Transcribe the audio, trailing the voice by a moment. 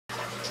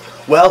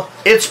Well,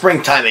 it's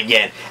springtime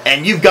again,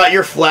 and you've got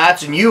your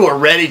flats and you are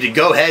ready to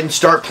go ahead and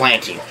start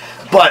planting.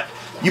 But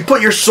you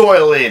put your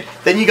soil in,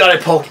 then you got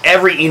to poke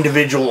every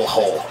individual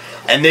hole.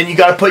 And then you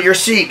got to put your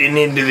seed in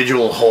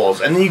individual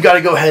holes, and then you got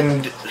to go ahead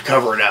and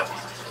cover it up.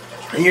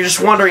 And you're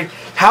just wondering,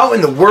 how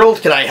in the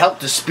world can I help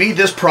to speed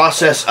this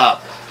process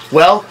up?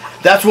 Well,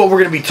 that's what we're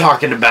going to be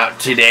talking about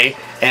today,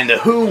 and the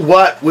who,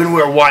 what, when,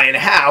 where, why, and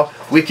how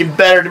we can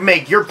better to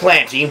make your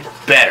planting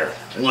better.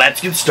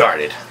 Let's get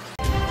started.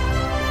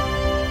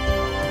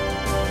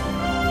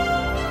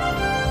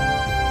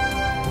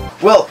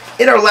 Well,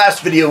 in our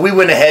last video, we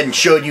went ahead and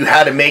showed you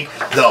how to make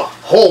the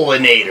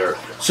holinator.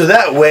 So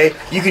that way,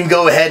 you can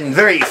go ahead and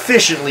very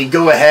efficiently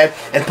go ahead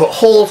and put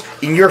holes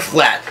in your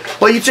flat.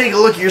 Well, you take a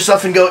look at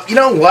yourself and go, you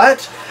know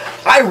what?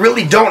 I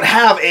really don't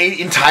have an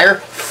entire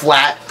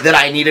flat that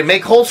I need to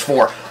make holes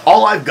for.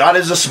 All I've got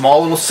is a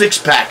small little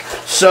 6-pack.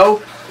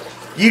 So,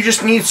 you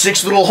just need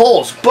 6 little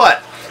holes.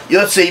 But,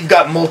 let's say you've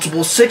got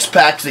multiple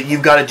 6-packs that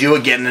you've got to do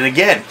again and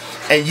again.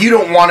 And you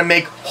don't want to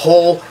make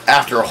hole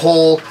after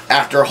hole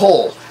after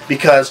hole.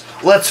 Because,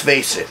 let's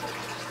face it,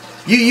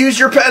 you use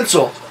your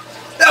pencil.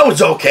 That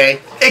was okay.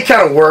 It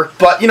kind of worked,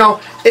 but, you know,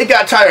 it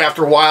got tired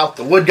after a while.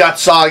 The wood got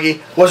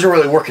soggy. Wasn't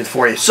really working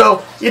for you.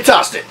 So, you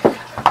tossed it.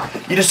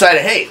 You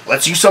decided, hey,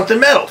 let's use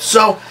something metal.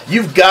 So,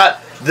 you've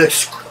got the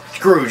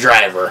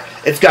screwdriver.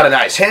 It's got a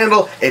nice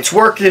handle. It's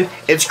working.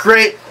 It's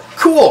great.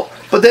 Cool.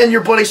 But then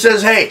your buddy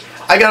says, hey,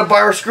 I got to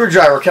borrow a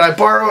screwdriver. Can I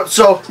borrow it?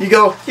 So, you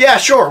go, yeah,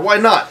 sure. Why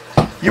not?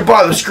 You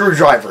borrow the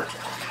screwdriver.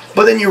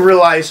 But then you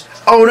realize,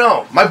 oh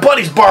no, my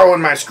buddy's borrowing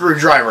my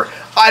screwdriver.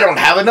 I don't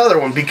have another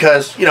one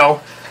because, you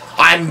know,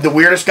 I'm the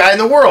weirdest guy in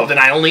the world and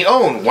I only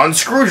own one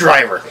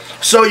screwdriver.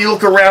 So you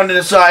look around and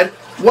decide,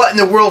 what in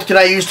the world can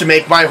I use to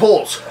make my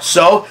holes?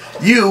 So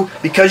you,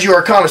 because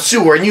you're a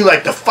connoisseur and you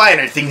like the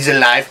finer things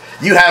in life,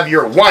 you have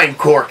your wine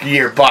cork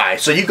nearby.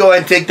 So you go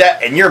ahead and take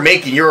that and you're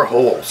making your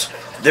holes.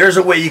 There's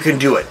a way you can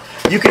do it.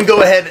 You can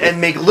go ahead and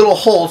make little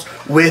holes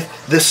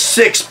with the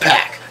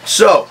 6-pack.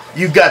 So,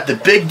 you've got the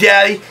Big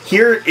Daddy.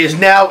 Here is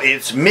now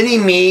its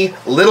mini-me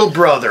little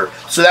brother.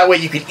 So that way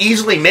you can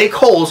easily make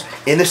holes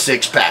in the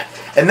 6-pack.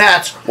 And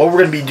that's what we're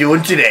going to be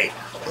doing today.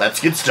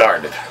 Let's get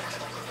started.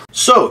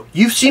 So,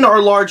 you've seen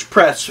our large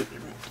press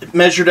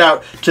measured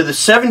out to the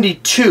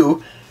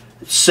 72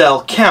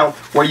 cell count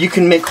where you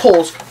can make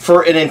holes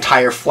for an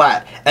entire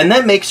flat. And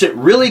that makes it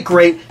really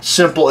great,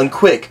 simple, and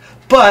quick.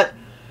 But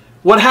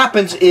what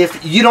happens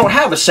if you don't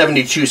have a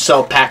 72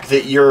 cell pack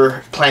that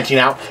you're planting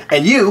out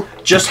and you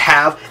just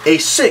have a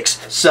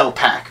 6 cell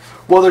pack?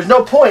 Well, there's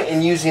no point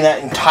in using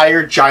that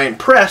entire giant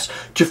press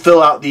to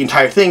fill out the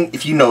entire thing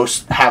if you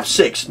have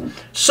 6.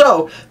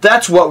 So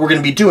that's what we're going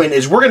to be doing,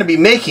 is we're going to be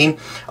making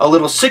a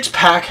little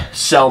 6-pack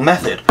cell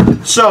method.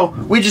 So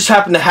we just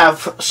happen to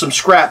have some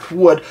scrap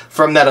wood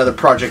from that other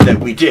project that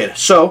we did.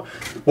 So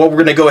what we're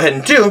going to go ahead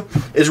and do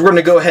is we're going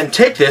to go ahead and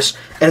take this,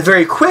 and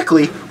very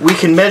quickly we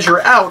can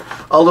measure out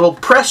a little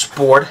press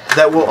board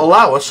that will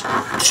allow us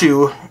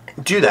to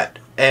do that.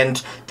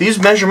 And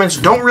these measurements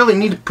don't really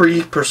need to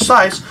be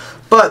precise,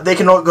 but they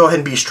can all go ahead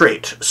and be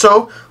straight.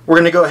 So we're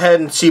going to go ahead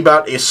and see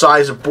about a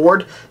size of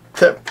board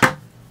that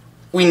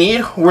we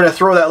need. We're going to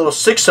throw that little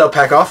 6 cell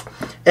pack off,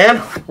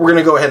 and we're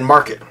going to go ahead and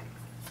mark it.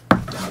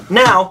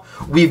 Now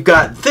we've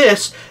got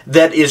this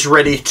that is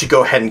ready to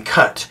go ahead and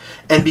cut.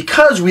 And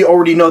because we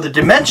already know the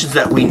dimensions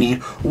that we need,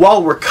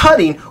 while we're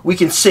cutting, we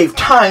can save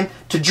time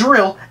to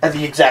drill at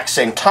the exact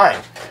same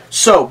time.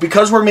 So,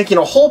 because we're making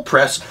a hole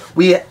press,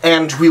 we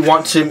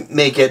want to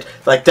make it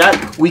like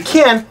that, we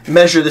can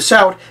measure this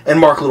out and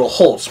mark little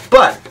holes.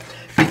 But,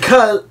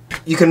 because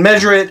you can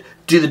measure it,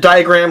 do the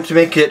diagram to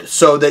make it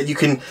so that you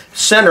can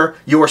center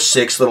your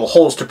 6 little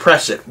holes to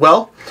press it.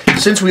 Well,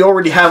 since we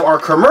already have our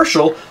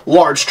commercial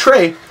large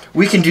tray,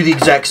 we can do the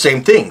exact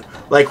same thing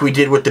like we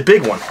did with the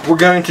big one. We're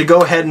going to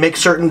go ahead and make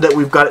certain that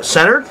we've got it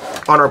centered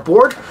on our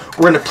board.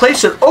 We're going to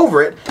place it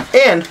over it,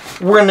 and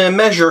we're going to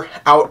measure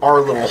out our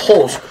little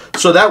holes.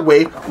 So that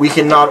way we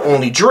can not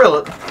only drill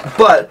it,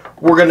 but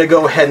we're going to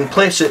go ahead and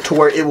place it to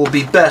where it will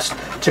be best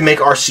to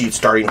make our seed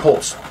starting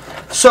holes.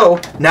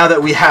 So now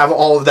that we have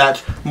all of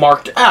that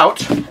marked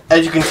out,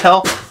 as you can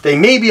tell, they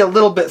may be a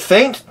little bit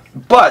faint,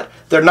 but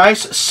they're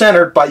nice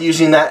centered. By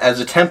using that as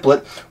a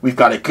template, we've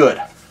got it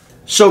good.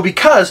 So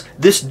because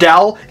this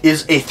dowel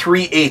is a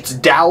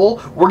 3/8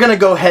 dowel, we're going to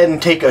go ahead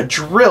and take a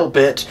drill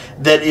bit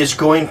that is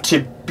going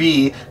to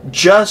be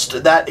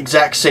just that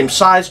exact same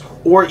size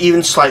or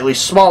even slightly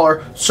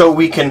smaller, so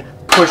we can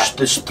push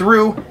this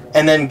through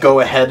and then go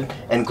ahead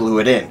and glue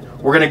it in.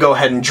 We're going to go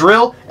ahead and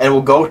drill, and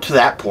we'll go to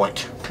that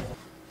point.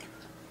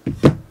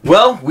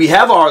 Well, we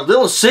have our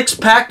little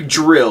 6-pack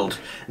drilled.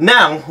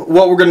 Now,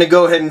 what we're going to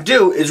go ahead and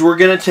do is we're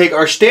going to take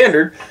our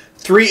standard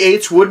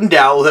 3/8 wooden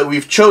dowel that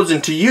we've chosen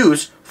to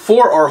use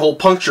for our hole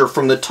puncture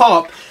from the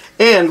top,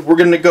 and we're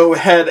going to go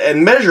ahead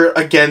and measure it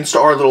against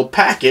our little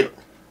packet,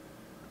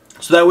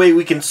 so that way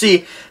we can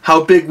see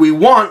how big we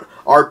want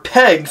our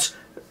pegs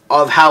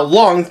of how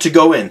long to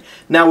go in.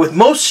 Now with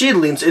most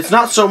seedlings, it's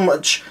not so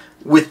much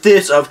with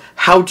this of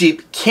how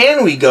deep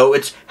can we go,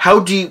 it's how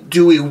deep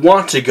do we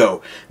want to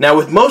go. Now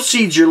with most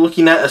seeds you're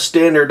looking at a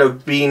standard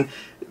of being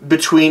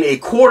between a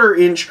 1/4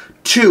 inch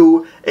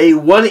to a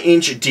 1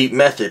 inch deep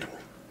method.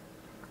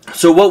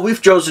 So what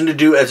we've chosen to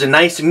do as a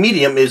nice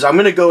medium is I'm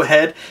going to go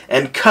ahead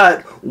and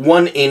cut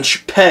 1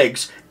 inch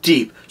pegs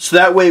deep. So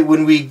that way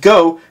when we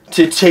go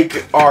to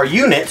take our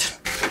unit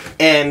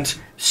and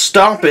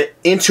stomp it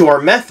into our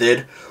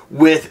method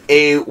with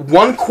a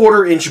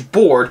 1/4 inch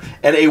board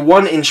and a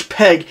 1 inch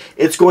peg,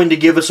 it's going to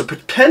give us a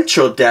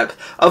potential depth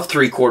of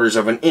 3/4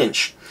 of an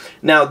inch.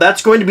 Now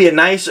that's going to be a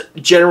nice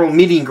general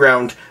meeting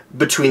ground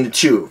between the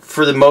two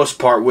for the most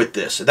part with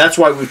this. That's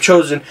why we've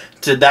chosen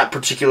to that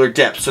particular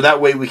depth, so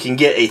that way we can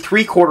get a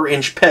 3/4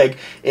 inch peg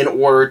in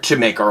order to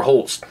make our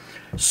holes.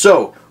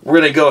 So we're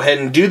going to go ahead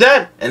and do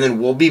that, and then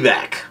we'll be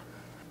back.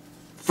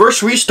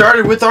 First we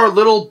started with our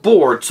little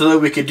board so that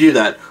we could do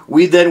that.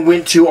 We then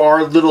went to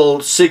our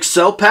little 6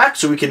 cell pack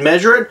so we could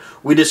measure it.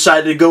 We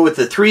decided to go with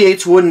the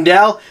 3/8 wooden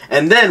dowel,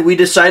 and then we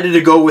decided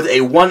to go with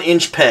a 1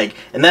 inch peg.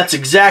 And that's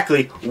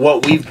exactly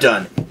what we've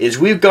done, is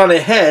we've gone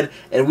ahead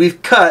and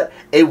we've cut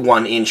a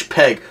 1 inch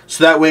peg.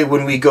 So that way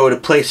when we go to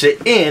place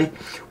it in,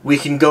 we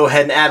can go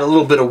ahead and add a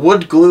little bit of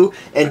wood glue.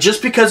 And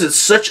just because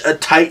it's such a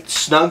tight,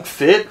 snug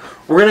fit,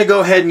 we're going to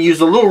go ahead and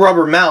use a little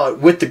rubber mallet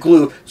with the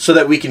glue so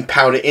that we can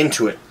pound it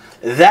into it.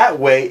 That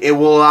way it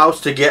will allow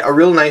us to get a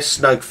real nice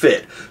snug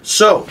fit.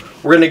 So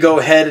we're going to go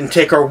ahead and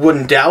take our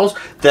wooden dowels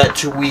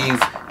that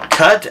we've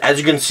cut. As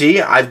you can see,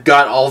 I've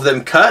got all of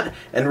them cut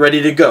and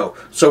ready to go.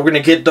 So we're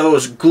going to get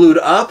those glued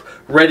up,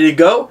 ready to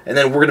go, and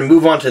then we're going to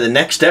move on to the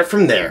next step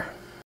from there.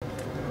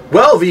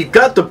 Well, we've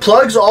got the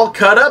plugs all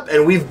cut up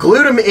and we've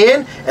glued them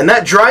in, and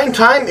that drying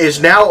time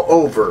is now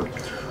over.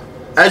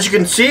 As you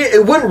can see,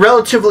 it went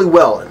relatively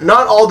well.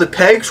 Not all the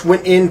pegs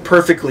went in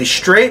perfectly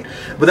straight,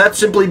 but that's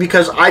simply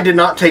because I did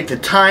not take the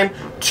time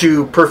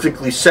to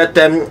perfectly set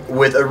them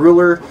with a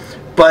ruler.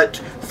 But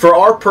for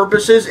our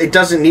purposes, it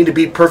doesn't need to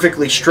be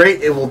perfectly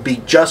straight. It will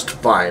be just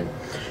fine.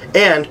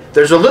 And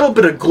there's a little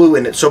bit of glue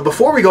in it, so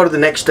before we go to the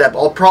next step,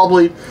 I'll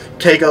probably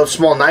take a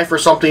small knife or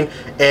something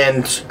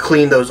and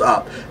clean those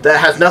up. That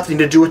has nothing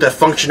to do with the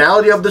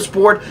functionality of this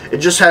board. It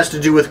just has to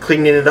do with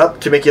cleaning it up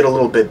to make it a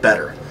little bit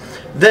better.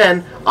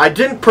 Then, I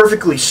didn't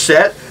perfectly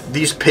set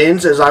these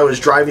pins as I was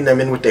driving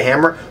them in with the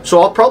hammer, so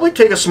I'll probably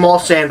take a small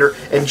sander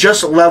and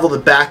just level the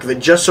back of it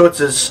just so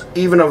it's as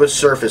even of a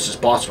surface as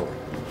possible.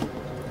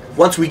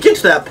 Once we get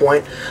to that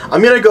point,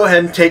 I'm going to go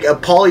ahead and take a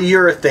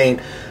polyurethane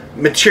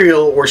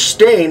material or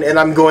stain, and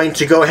I'm going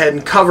to go ahead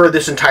and cover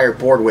this entire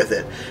board with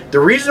it. The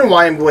reason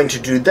why I'm going to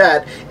do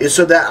that is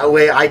so that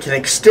way I can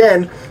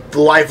extend the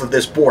life of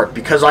this board,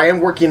 because I am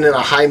working in a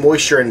high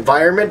moisture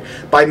environment.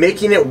 By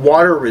making it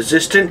water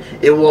resistant,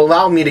 it will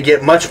allow me to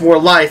get much more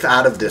life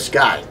out of this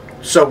guy.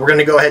 So we're going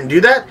to go ahead and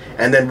do that,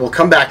 and then we'll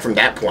come back from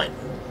that point.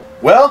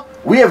 Well,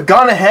 we have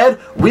gone ahead,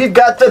 we've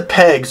got the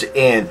pegs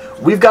in,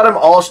 we've got them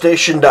all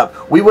stationed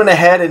up. We went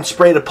ahead and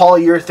sprayed a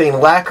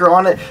polyurethane lacquer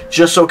on it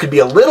just so it could be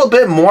a little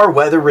bit more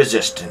weather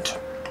resistant.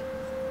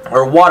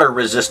 Or water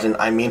resistant,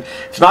 I mean.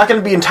 It's not going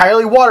to be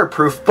entirely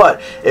waterproof,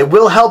 but it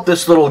will help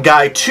this little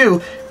guy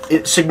to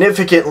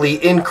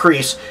significantly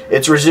increase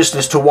its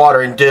resistance to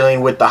water in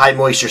dealing with the high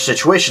moisture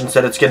situations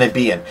that it's going to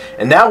be in.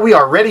 And now we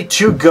are ready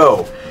to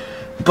go.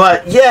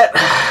 But yet,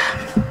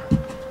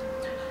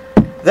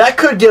 that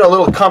could get a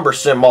little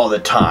cumbersome all the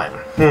time.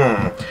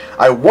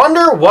 I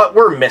wonder what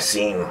we're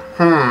missing.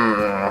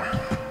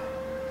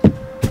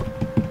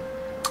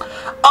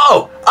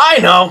 Oh, I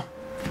know!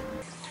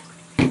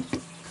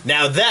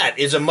 Now that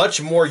is a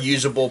much more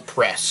usable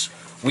press.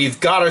 We've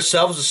got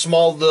ourselves a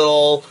small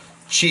little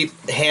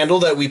cheap handle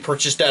that we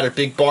purchased at a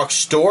big box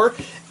store.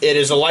 It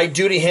is a light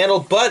duty handle,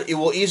 but it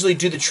will easily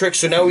do the trick,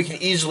 so now we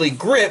can easily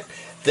grip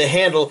the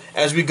handle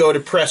as we go to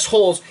press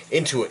holes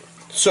into it.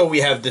 So we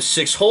have the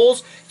 6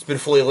 holes. It's been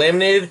fully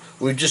laminated.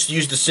 We've just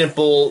used a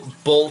simple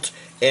bolt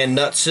and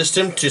nut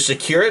system to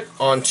secure it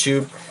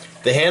onto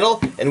the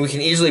handle, and we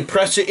can easily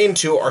press it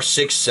into our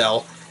 6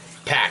 cell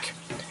pack.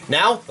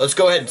 Now let's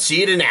go ahead and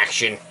see it in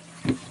action.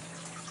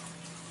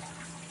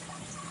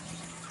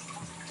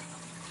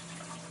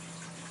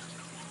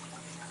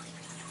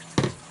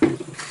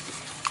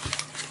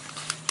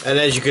 And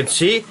as you can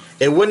see,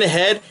 it went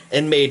ahead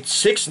and made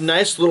 6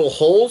 nice little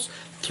holes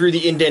through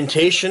the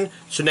indentation,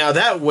 so now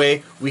that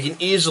way we can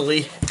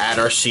easily add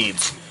our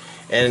seeds.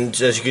 And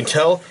as you can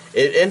tell,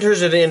 it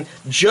enters it in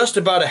just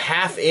about a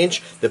 1/2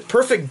 inch, the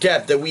perfect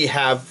depth that we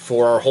have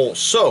for our holes.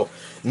 So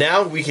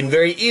now we can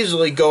very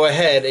easily go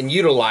ahead and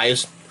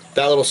utilize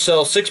that little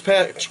cell 6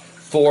 patch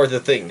for the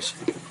things.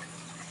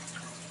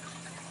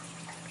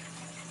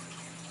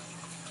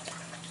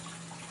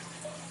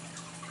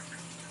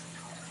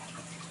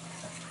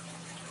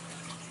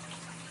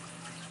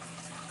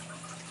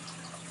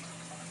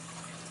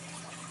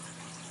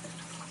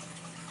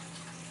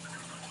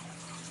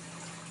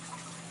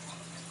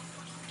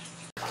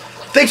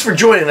 thanks for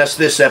joining us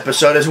this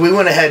episode as we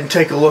went ahead and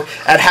take a look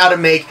at how to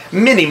make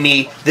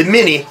Mini-Me, the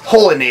mini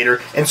Holinator,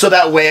 and so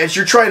that way as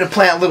you're trying to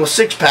plant little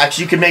 6-packs,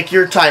 you can make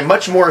your time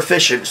much more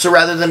efficient. So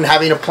rather than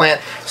having to plant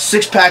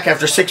 6-pack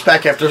after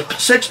 6-pack after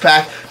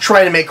 6-pack,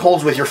 trying to make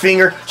holes with your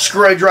finger,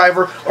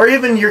 screwdriver, or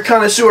even your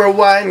connoisseur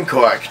wine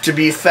cork to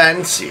be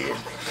fancy.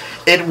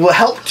 It will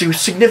help to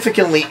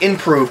significantly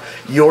improve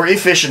your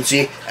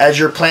efficiency as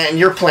you're planting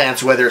your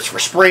plants, whether it's for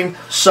spring,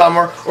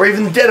 summer, or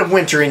even the dead of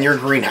winter in your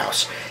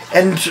greenhouse.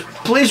 And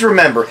please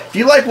remember, if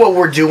you like what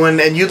we're doing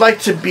and you'd like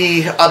to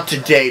be up to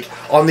date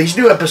on these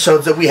new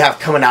episodes that we have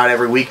coming out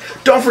every week,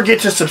 don't forget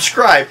to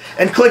subscribe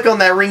and click on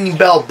that ringing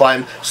bell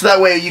button so that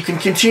way you can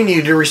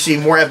continue to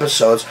receive more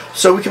episodes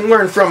so we can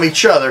learn from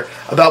each other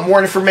about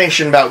more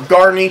information about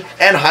gardening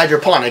and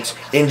hydroponics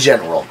in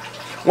general.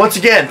 Once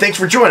again, thanks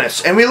for joining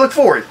us, and we look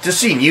forward to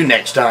seeing you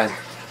next time.